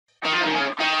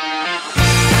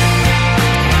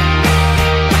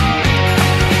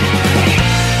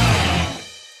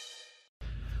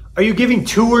Are you giving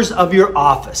tours of your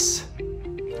office?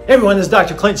 Hey everyone, this is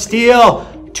Dr. Clint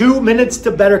Steele, 2 Minutes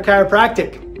to Better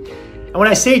Chiropractic. And when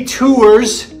I say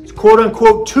tours, it's quote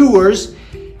unquote tours,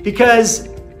 because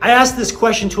I ask this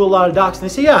question to a lot of docs and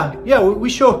they say, yeah, we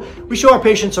show our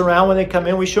patients around when they come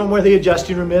in. We show them where the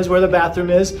adjusting room is, where the bathroom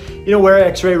is, where our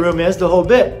x-ray room is, the whole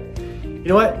bit. You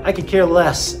know what? I could care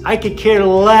less. I could care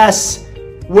less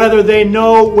whether they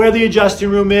know where the adjusting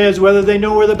room is, whether they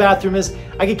know where the bathroom is.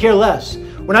 I could care less.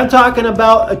 When I'm talking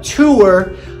about a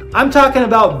tour, I'm talking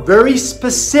about very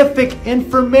specific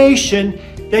information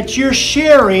that you're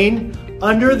sharing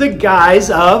under the guise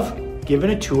of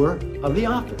giving a tour of the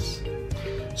office.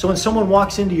 So when someone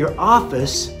walks into your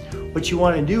office, what you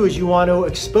want to do is you want to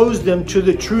expose them to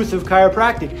the truth of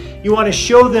chiropractic. You want to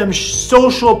show them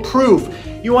social proof.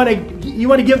 You want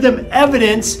to give them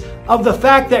evidence of the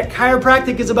fact that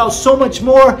chiropractic is about so much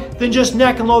more than just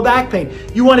neck and low back pain.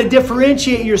 You want to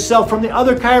differentiate yourself from the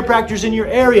other chiropractors in your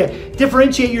area.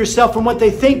 Differentiate yourself from what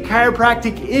they think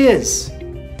chiropractic is.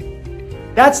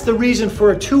 That's the reason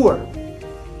for a tour.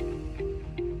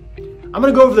 I'm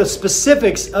going to go over the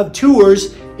specifics of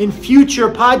tours in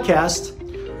future podcasts,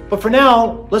 but for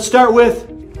now, let's start with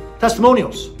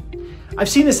testimonials. I've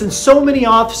seen this in so many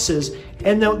offices,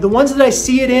 and the ones that I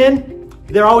see it in,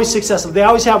 they're always successful. They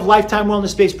always have lifetime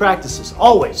wellness-based practices,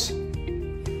 always.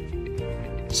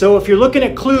 So if you're looking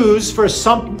at clues for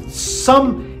some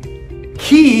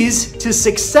keys to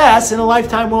success in a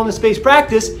lifetime wellness-based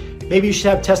practice, maybe you should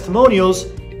have testimonials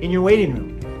in your waiting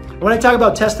room. And when I talk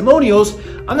about testimonials,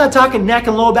 I'm not talking neck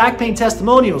and low back pain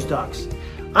testimonials, docs.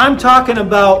 I'm talking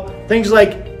about things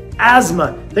like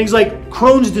asthma, things like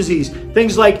Crohn's disease,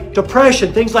 things like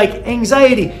depression, things like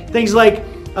anxiety, things like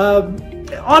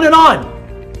on and on.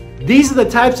 These are the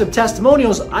types of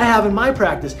testimonials I have in my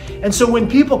practice. And so when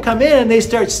people come in and they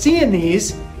start seeing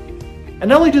these, and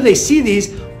not only do they see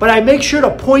these, but I make sure to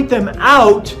point them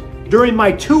out during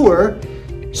my tour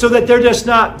so that they're just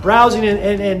not browsing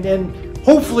and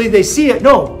hopefully they see it.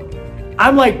 No,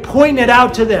 I'm like pointing it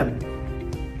out to them.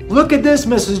 Look at this,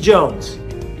 Mrs. Jones.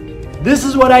 This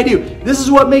is what I do. This is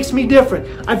what makes me different.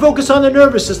 I focus on the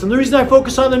nervous system. The reason I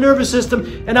focus on the nervous system,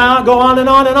 and I go on and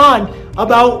on and on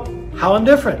about how I'm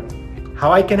different,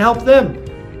 how I can help them.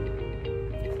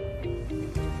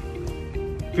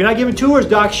 If you're not giving tours,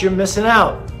 docs, you're missing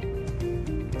out.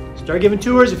 Start giving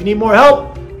tours. If you need more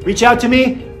help, reach out to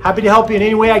me. Happy to help you in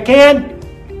any way I can.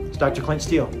 It's Dr. Clint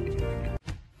Steele.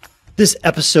 This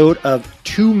episode of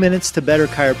 2 Minutes to Better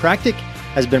Chiropractic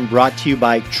has been brought to you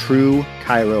by True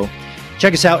Chiro.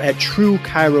 Check us out at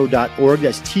truechiro.org.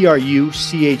 That's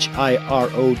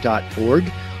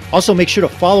truechiro.org. Also, make sure to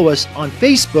follow us on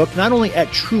Facebook, not only at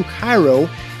True Chiro,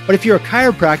 but if you're a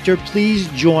chiropractor, please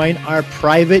join our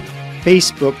private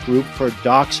Facebook group for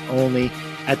docs only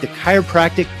at the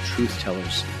Chiropractic Truth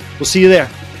Tellers. We'll see you there.